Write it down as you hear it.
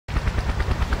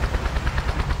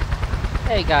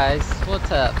Hey guys, what's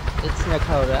up? It's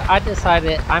Nakoda. I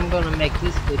decided I'm gonna make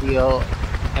this video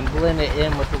and blend it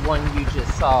in with the one you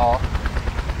just saw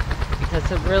because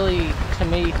it really, to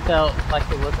me, felt like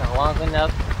it wasn't long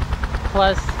enough.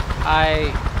 Plus,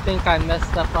 I think I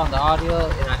messed up on the audio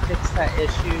and I fixed that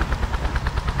issue.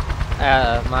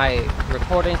 My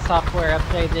recording software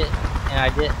updated and I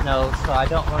didn't know, so I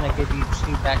don't want to give you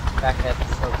two back-to-back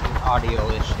episodes with audio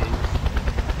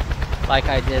issues like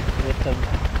I did with the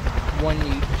one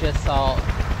you just saw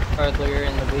earlier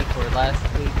in the week or last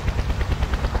week.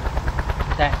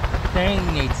 That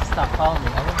thing needs to stop following me.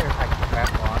 I wonder if I can grab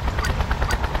on.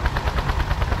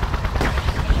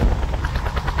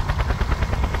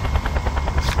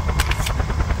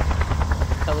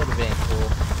 That would have been cool.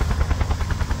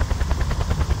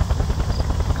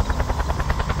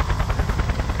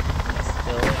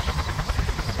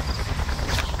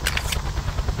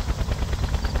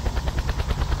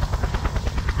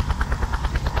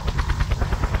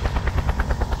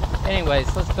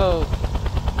 Anyways, let's go.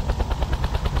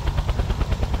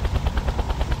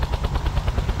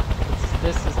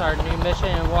 This is our new mission,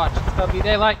 and watch, it's gonna be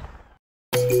daylight.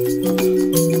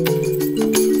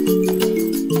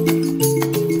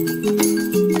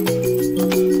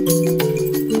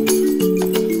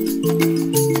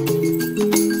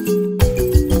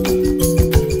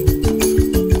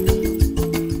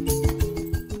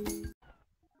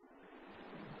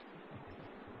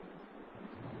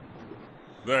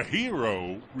 The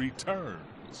hero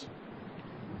returns.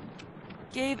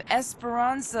 Gave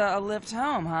Esperanza a lift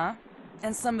home, huh?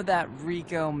 And some of that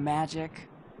Rico magic.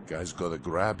 Guy's gotta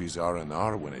grab his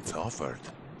R&R when it's offered.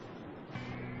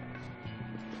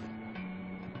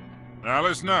 Now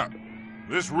listen up.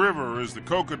 This river is the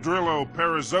Cocodrillo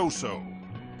Perezoso.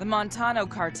 The Montano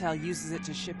cartel uses it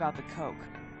to ship out the coke.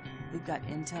 We've got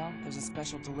intel. There's a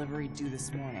special delivery due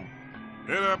this morning.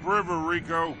 Head upriver,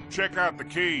 Rico. Check out the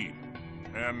key.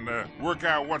 And work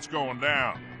out what's going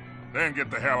down. Then get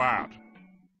the hell out.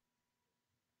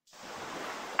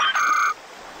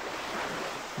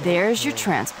 There's your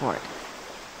transport.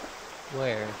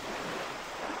 Where?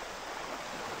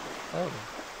 Oh.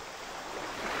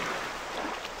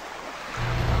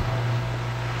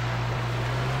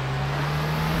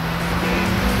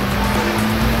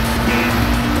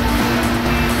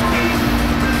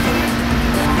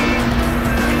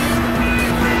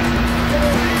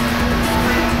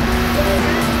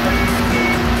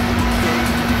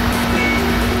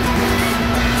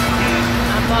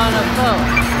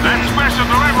 That special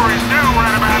delivery's due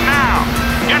right about now.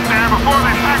 Get there before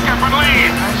they pack up and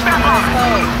leave. Step on it.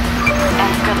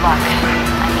 And good luck.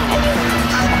 I mean it.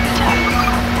 Suck it up.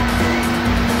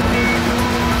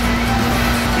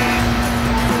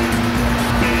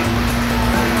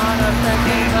 Come on up,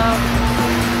 second up.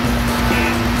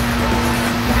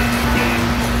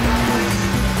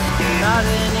 Not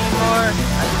anymore.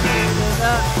 I screwed it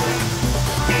up.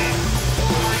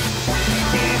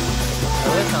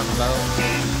 Oh, it's on the boat.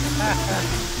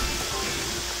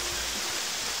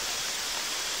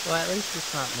 Well, at least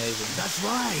it's not moving. That's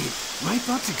right. My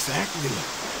thoughts exactly.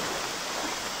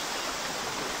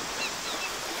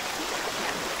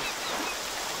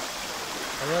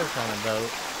 I was on a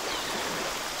boat.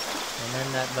 And then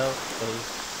that boat goes...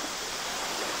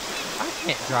 I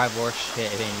can't drive worse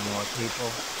shit anymore,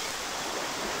 people.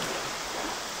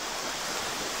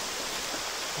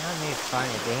 Now I need to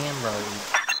find a damn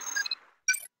road.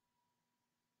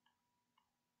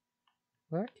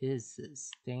 Where is this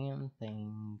damn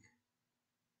thing?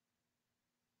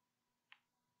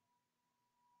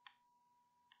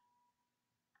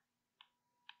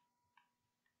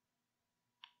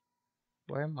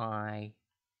 Where am I?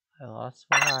 I lost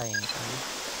where I am.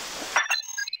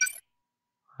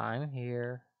 I'm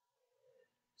here.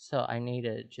 So I need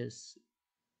to just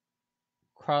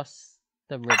cross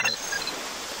the river.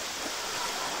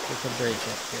 There's a bridge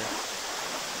up here.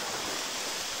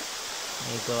 Let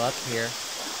me go up here.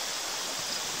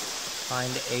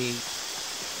 Find a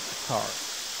car.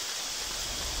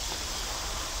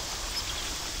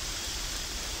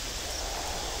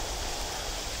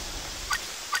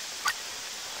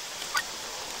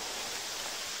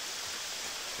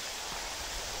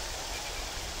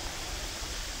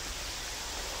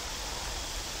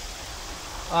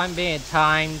 Oh, I'm being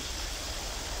timed.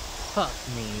 Fuck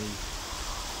me.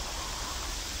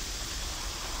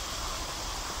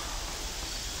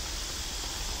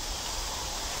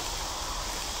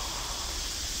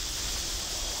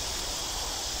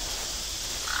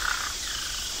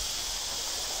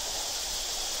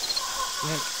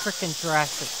 You're in frickin'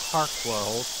 Jurassic Park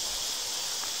world.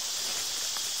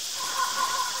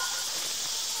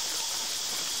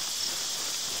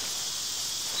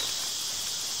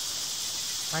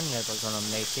 I'm never gonna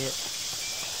make it.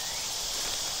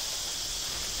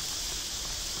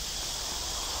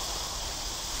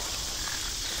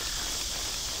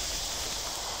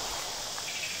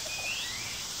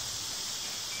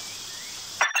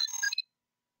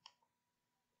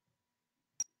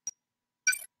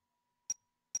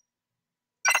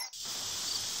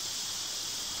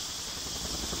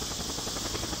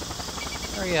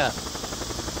 Hurry up.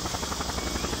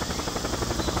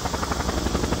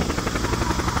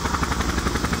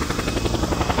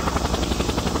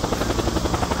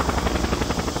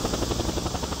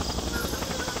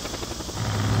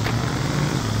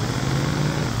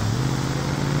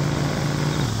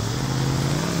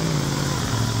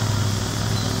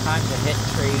 Time to hit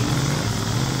trees.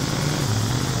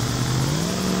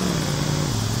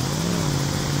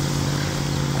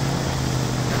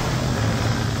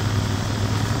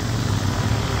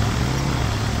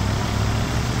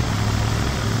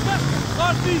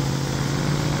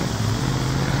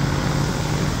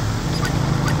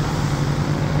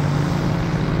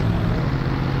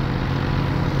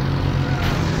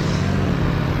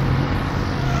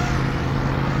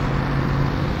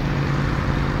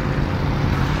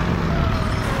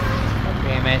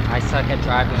 Damn it, I suck at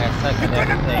driving, I suck at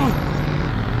everything.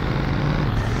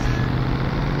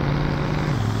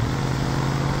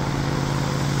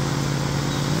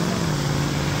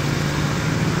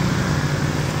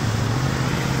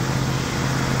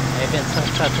 Maybe it's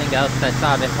something else that's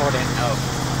not important. No.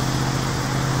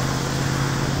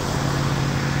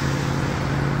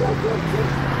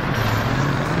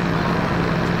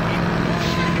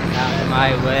 Out of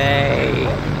my way.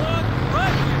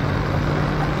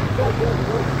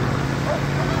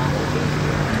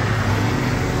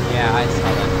 Yeah, I saw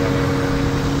that.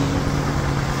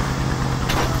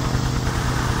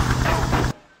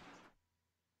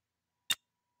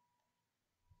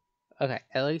 Okay,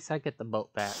 at least I get the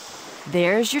boat back.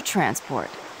 There's your transport.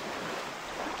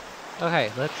 Okay,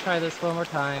 let's try this one more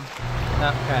time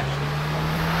without crashing.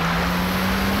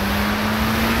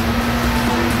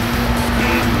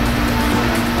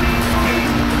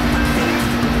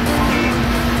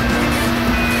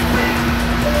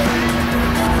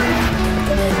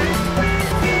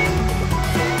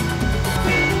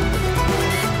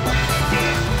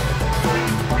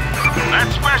 That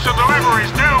special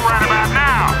delivery's due right about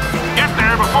now. Get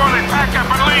there before they pack up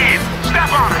and leave.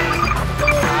 Step on it.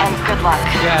 And good luck.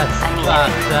 Yes, I mean, but,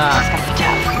 it's gonna be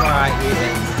tough. before I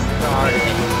even started.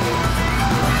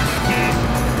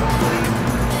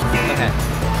 Okay.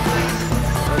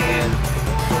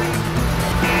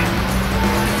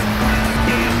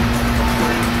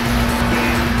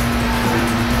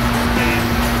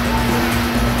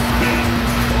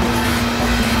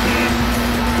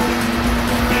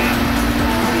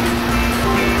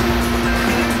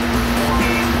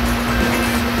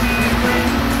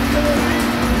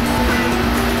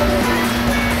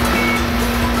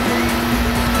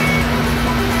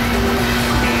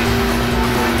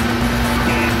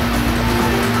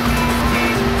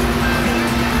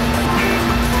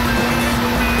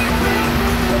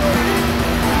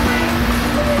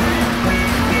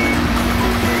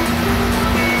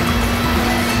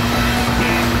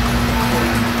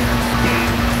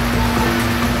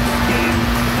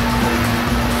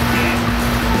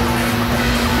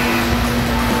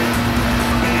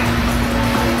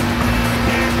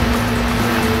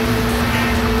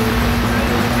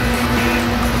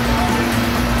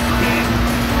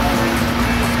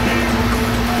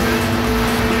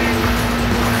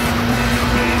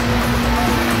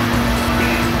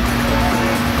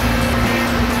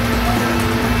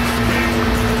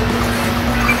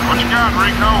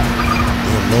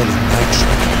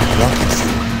 We're good.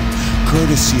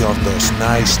 Courtesy of those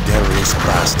nice terrorist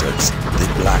bastards, the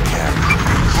Black Hand.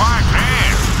 Black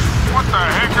Hand? What the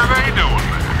heck are they doing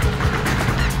there?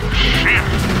 Shit,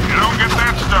 you don't get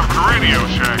that stuff at the Radio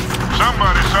Shack.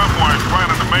 Somebody somewhere's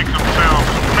planning to make themselves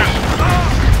miserable.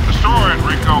 Destroy it,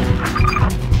 Rico.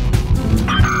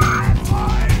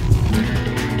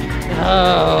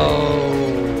 Oh.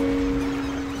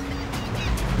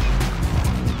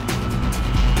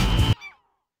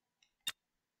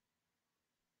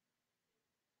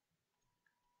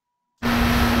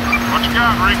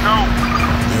 Rico.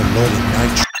 They're loading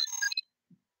nitro.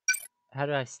 How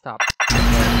do I stop?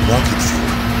 And rocket fuel.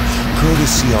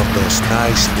 Courtesy of those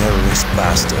nice terrorist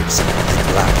bastards, the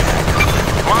Black Hand.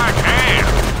 Black Hand?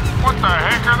 What the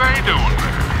heck are they doing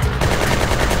there?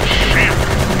 Shit,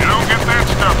 you don't get that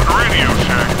stuff at the Radio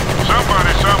Shack.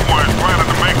 Somebody somewhere's planning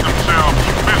to make themselves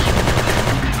miserable.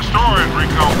 Destroy it,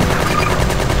 Rico.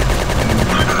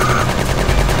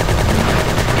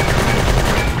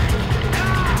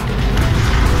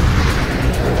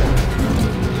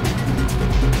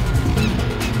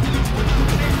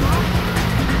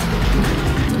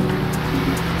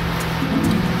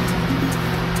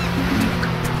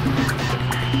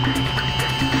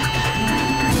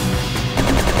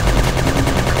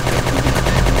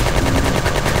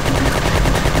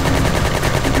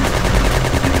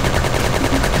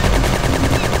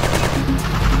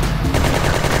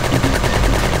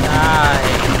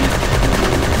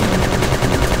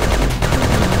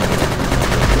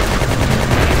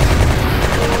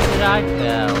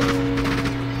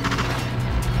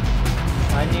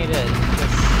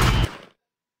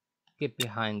 get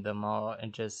behind them all and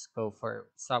just go for it.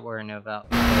 Stop worrying about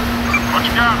it. What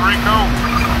you got, Rico?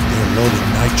 They're loading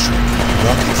nitrate and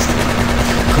rocket fuel,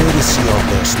 courtesy of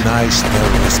those nice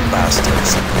terrorist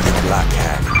bastards, the Black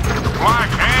Hand. Black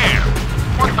Hand?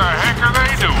 What the heck are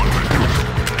they doing there?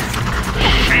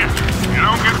 Shit, you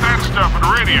don't get that stuff at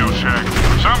Radio Shack.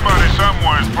 Somebody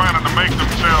somewhere is planning to make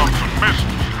themselves some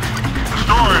missiles.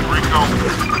 Destroy it, Rico.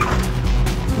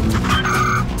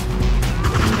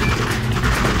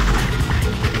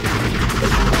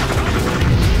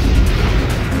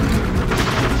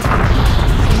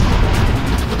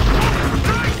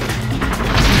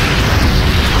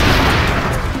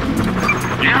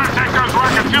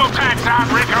 Fuel tanks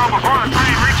out, Rico, before the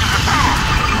train reaches the tunnel.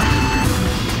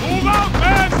 Move out,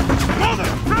 man! Move it!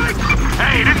 Right!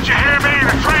 Hey, didn't you hear me?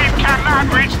 The train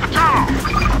cannot reach the tunnel.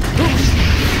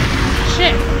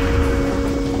 Shit!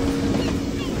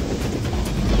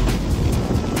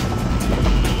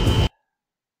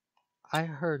 I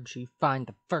heard you fine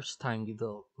the first time, you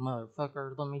little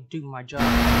motherfucker. Let me do my job.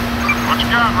 What you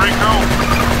got, Rico?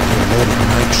 They're loading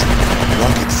nitrate,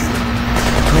 rocket fuel,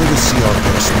 courtesy of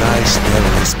those nice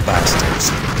terrorist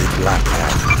bastards, the Black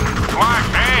Hand. Black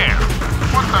Hand?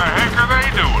 What the heck are they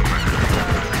doing there?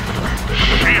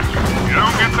 Shit, you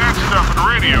don't get that stuff at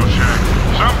Radio Shack.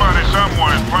 Somebody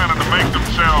somewhere is planning to make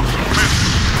themselves some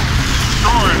missiles.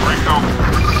 Destroy it, Rico.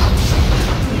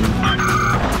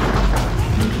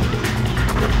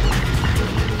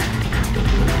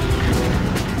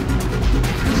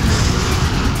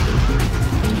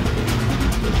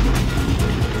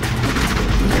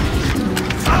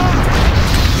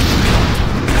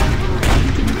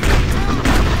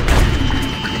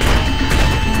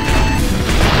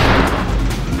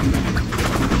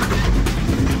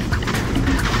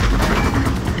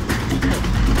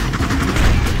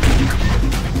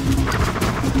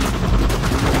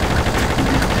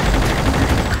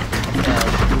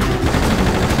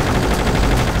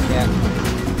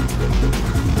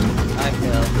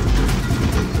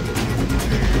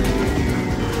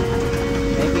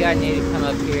 I need to come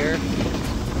up here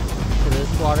to this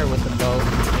water with the boat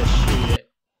and just shoot it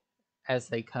as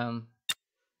they come.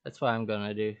 That's what I'm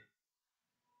gonna do.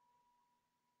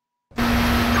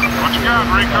 What you got,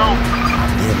 Rico?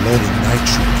 They're loading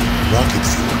nitrate and rocket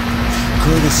fuel,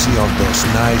 courtesy of those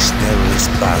nice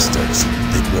terrorist bastards,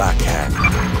 the Black Hand.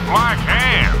 Black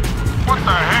Hand? What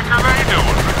the heck are they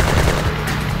doing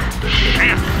there?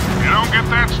 Shit, you don't get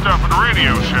that stuff at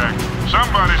Radio Shack.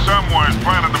 Somebody somewhere is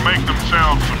planning to make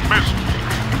themselves some missiles.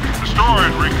 Destroy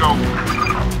it, Rico.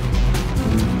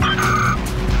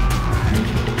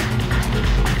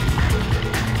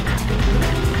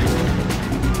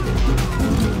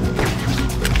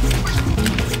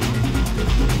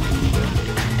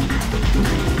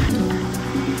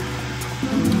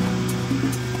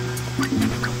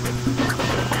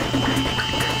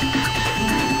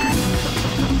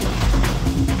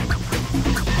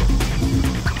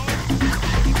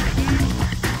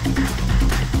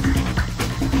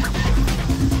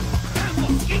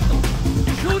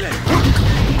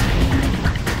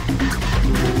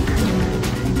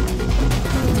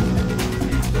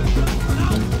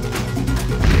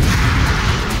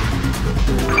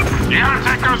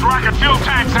 Rocket fuel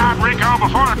tanks out, Rico,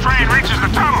 before the train reaches the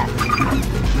tunnel.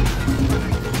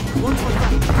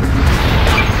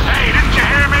 Hey, didn't you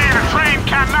hear me? The train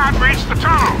cannot reach the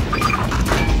tunnel.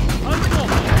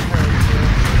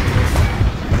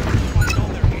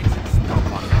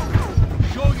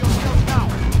 Show yourself now.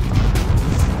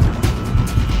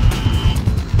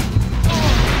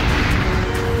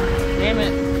 Damn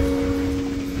it.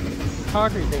 It's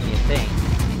harder than you think.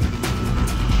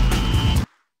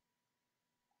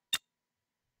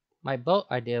 My boat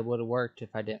idea would have worked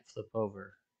if I didn't flip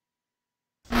over.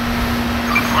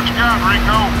 What you got,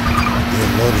 Rico?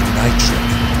 They're loading nitrate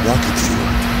and rocket fuel,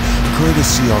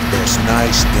 courtesy of those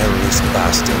nice terrorist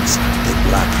bastards, the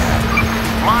Black Hand.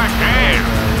 Black Hand?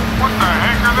 What the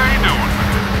heck are they doing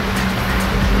there?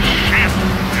 Shit,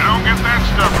 you don't get that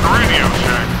stuff at Radio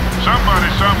Shack. Somebody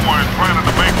somewhere is planning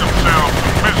to make themselves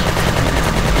some missiles.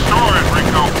 Destroy it,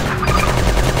 Rico.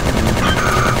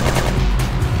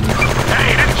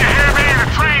 Hey, didn't you hear me? The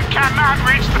train cannot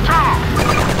reach the tunnel.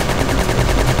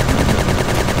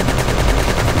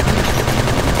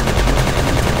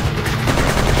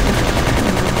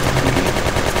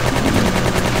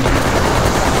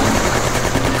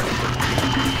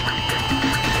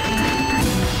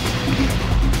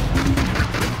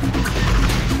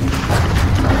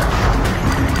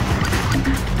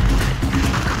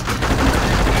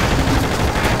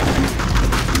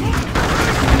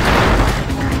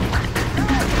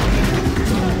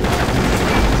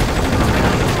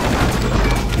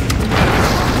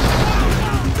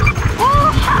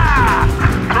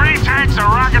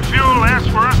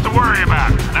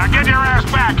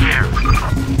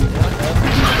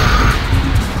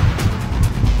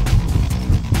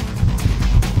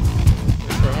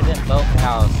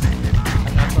 boathouse.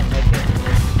 I'm not gonna make it.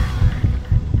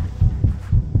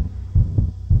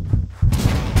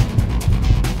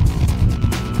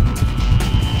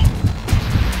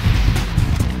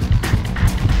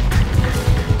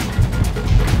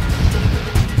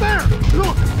 There!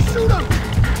 Look! Shoot him!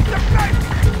 The knife!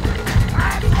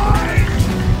 I'm mine!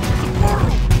 Socorro!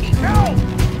 Help!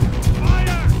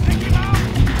 Fire! Take him out!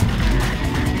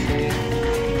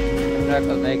 I'm not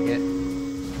gonna make it.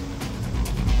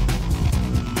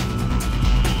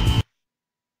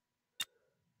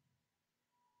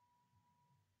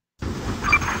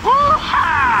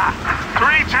 Woo-ha!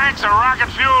 3 tanks of rocket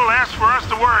fuel less for us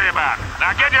to worry about.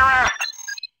 Now get your ass...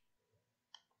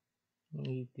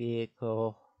 Need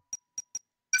vehicle.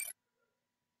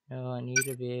 No, I need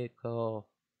a vehicle.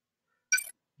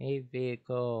 Need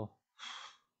vehicle.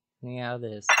 Get me out of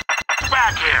this.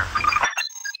 back here.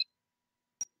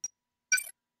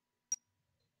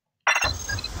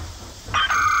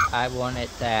 I wanted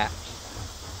that.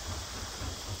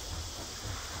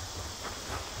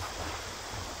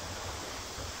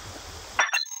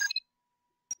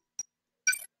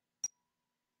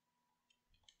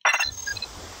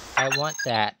 I want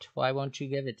that. Why won't you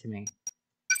give it to me?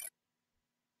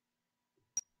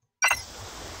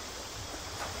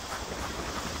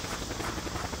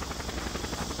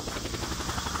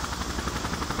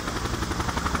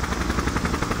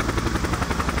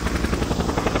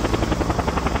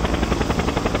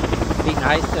 It'd be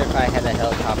nicer if I had a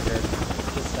helicopter.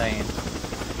 Just saying.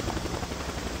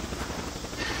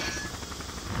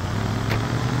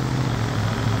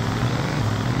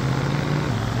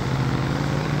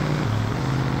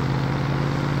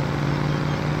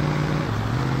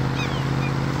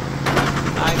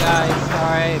 Hi guys,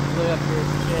 sorry I blew up your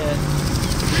shit.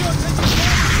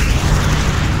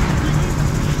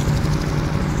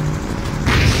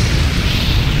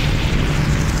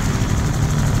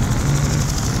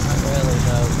 Not really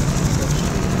though, it's still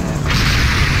shooting it.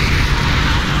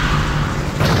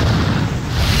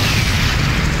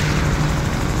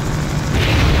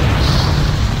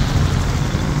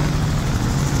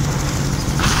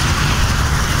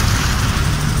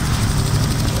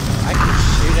 I can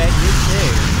shoot at you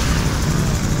too.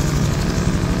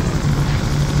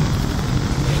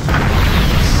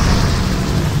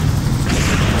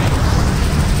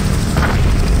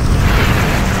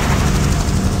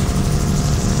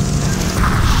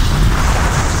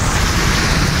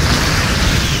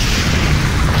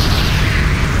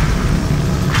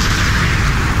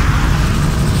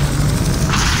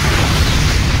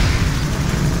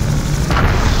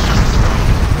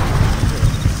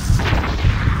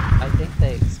 I think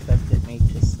they expected me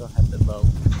to still have the boat,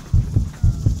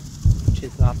 which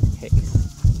is not the case.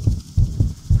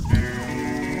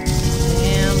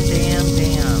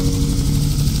 Damn.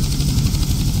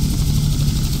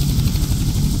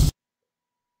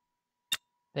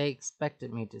 They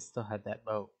expected me to still have that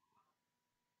boat.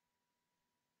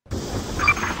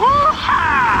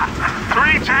 Woo-ha!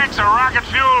 3 tanks of rocket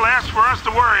fuel less for us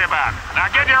to worry about. Now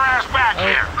get your ass back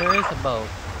here. Oh, there is a boat.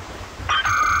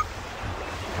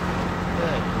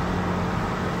 Good.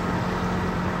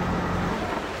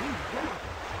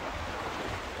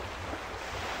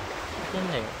 Get in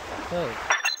there. Go.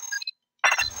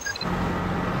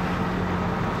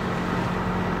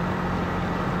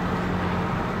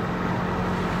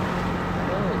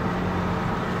 Go.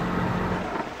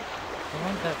 I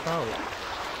want that boat.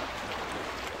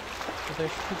 So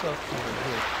there's 2 boats over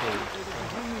here too.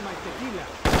 Bring me my tequila.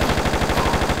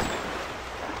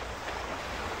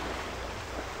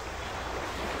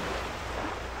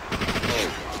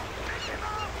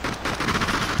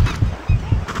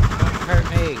 Don't hurt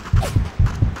me.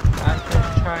 I'm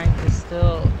just trying to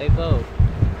steal a boat.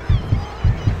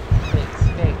 To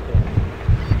escape it.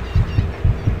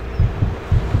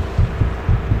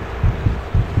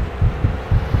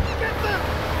 Get them!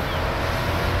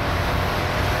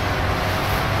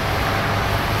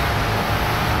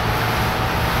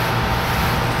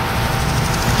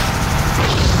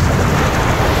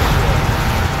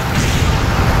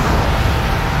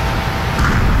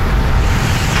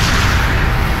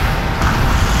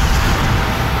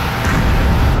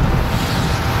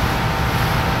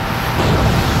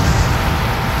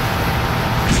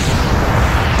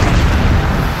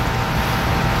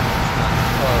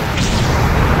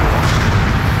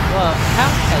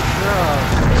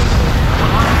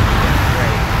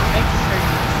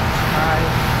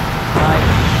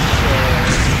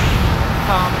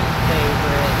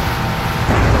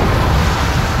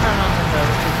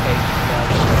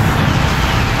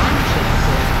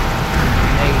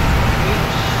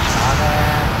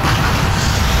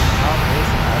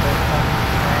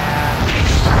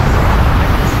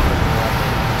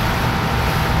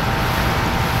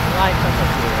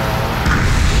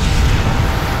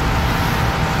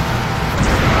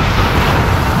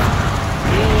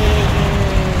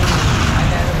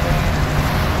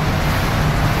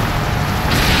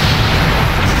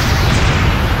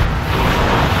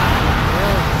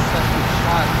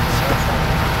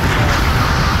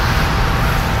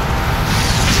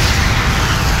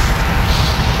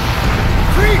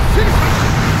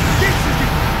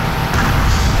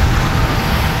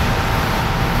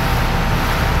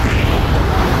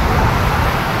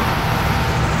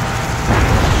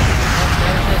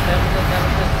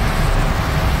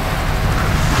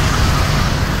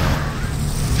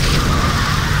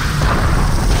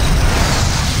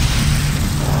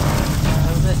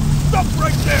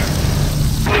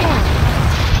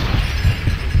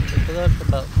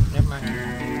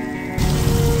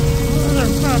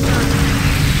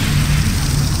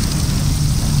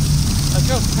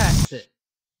 Go past it.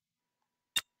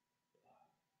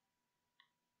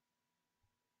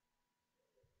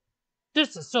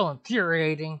 This is so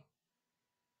infuriating.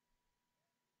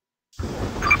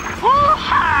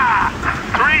 Woo-ha!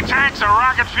 3 tanks of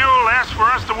rocket fuel less for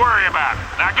us to worry about.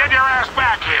 Now get your ass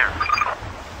back here.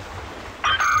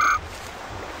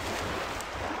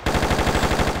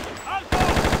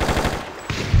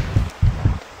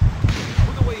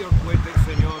 Put away your cohetes,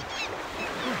 señor.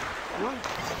 What?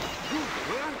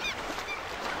 Where?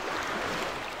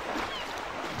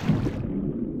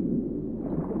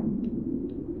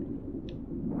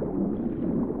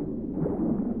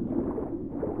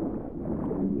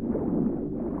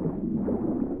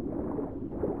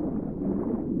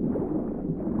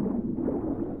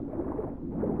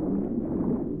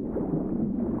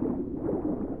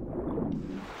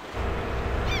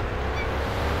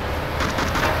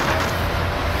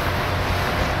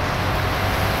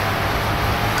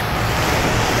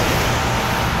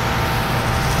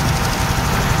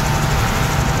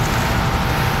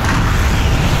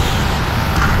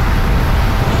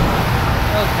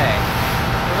 Okay,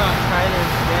 we're gonna try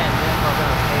this again, then we're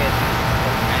gonna pay attention to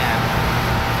the map.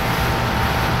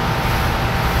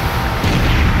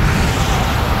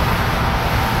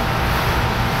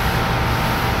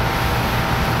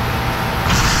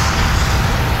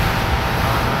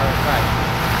 On our right.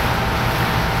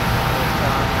 It's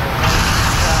on our right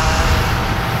side.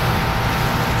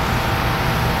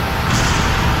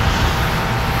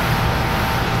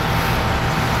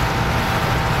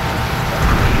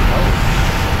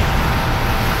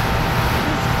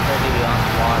 Pretty on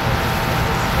water in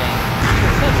this game.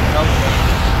 Except no game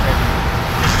is pretty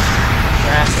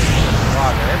graphic in the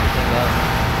water. Everything else is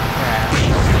crap.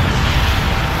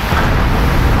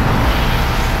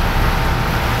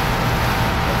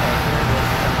 Okay, here it is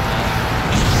coming in.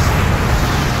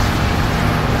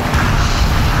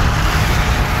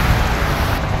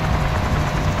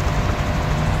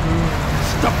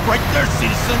 Stop right there,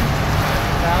 citizen!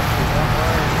 Stop, don't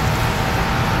worry.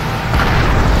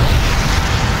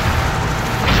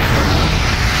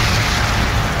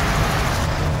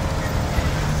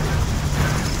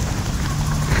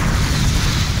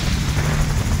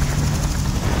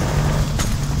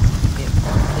 If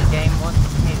the game wants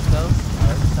me to go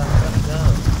somewhere, so I'm gonna go.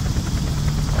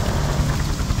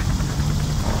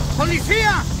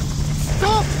 Policia!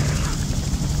 Stop!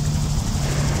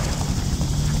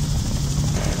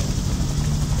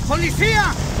 Policia!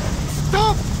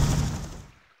 Stop!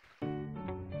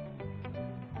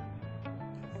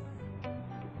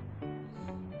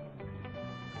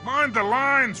 Mind the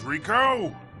lines,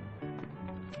 Rico!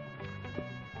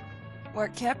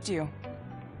 What kept you?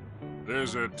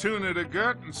 There's a tuna to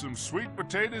gut and some sweet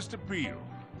potatoes to peel.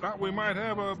 Thought we might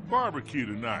have a barbecue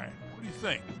tonight. What do you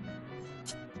think?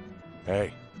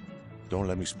 Hey, don't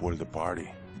let me spoil the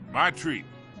party. My treat.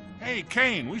 Hey,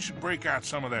 Kane, we should break out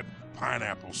some of that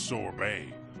pineapple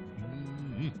sorbet.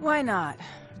 Why not?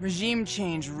 Regime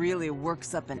change really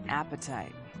works up an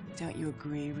appetite. Don't you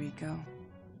agree, Rico?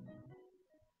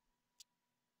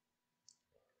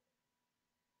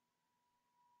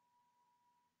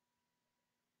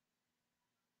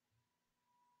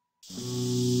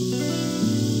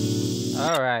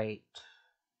 Alright.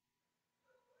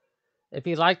 If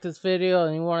you like this video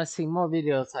and you want to see more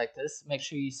videos like this, make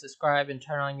sure you subscribe and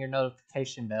turn on your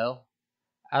notification bell.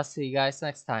 I'll see you guys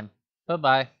next time.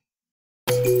 Bye-bye.